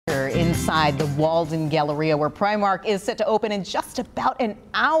inside the Walden Galleria, where Primark is set to open in just about an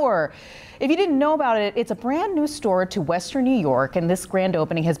hour. If you didn't know about it, it's a brand new store to Western New York, and this grand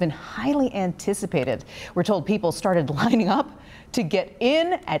opening has been highly anticipated. We're told people started lining up to get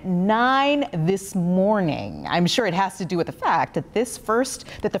in at 9 this morning. I'm sure it has to do with the fact that the first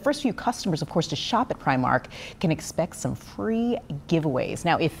few customers, of course, to shop at Primark can expect some free giveaways.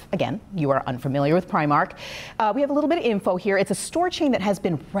 Now, if, again, you are unfamiliar with Primark, we have a little bit of info here. It's a store chain that has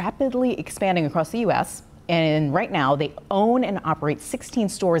been rapidly expanding across the U.S., and right now they own and operate 16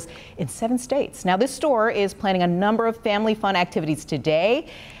 stores in 7 states. Now, this store is planning a number of family fun activities today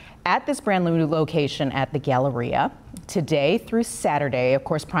at this brand new location at the Galleria. Today through Saturday, of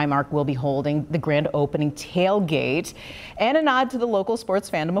course, Primark will be holding the grand opening tailgate and a nod to the local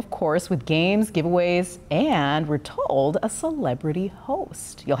sports fandom, of course, with games, giveaways, and we're told a celebrity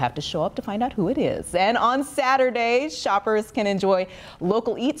host. You'll have to show up to find out who it is. And on Saturday, shoppers can enjoy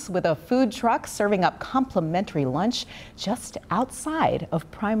local eats with a food truck serving up complimentary lunch just outside of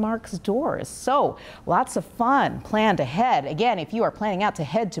Primark's doors. So lots of fun planned ahead. Again, if you are planning out to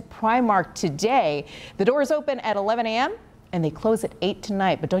head to Primark today, the doors open at 11 a.m. and they close at 8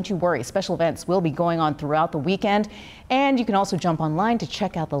 tonight. But don't you worry, special events will be going on throughout the weekend. And you can also jump online to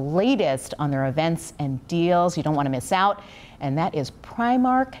check out the latest on their events and deals you don't want to miss out. And that is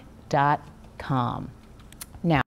Primark.com.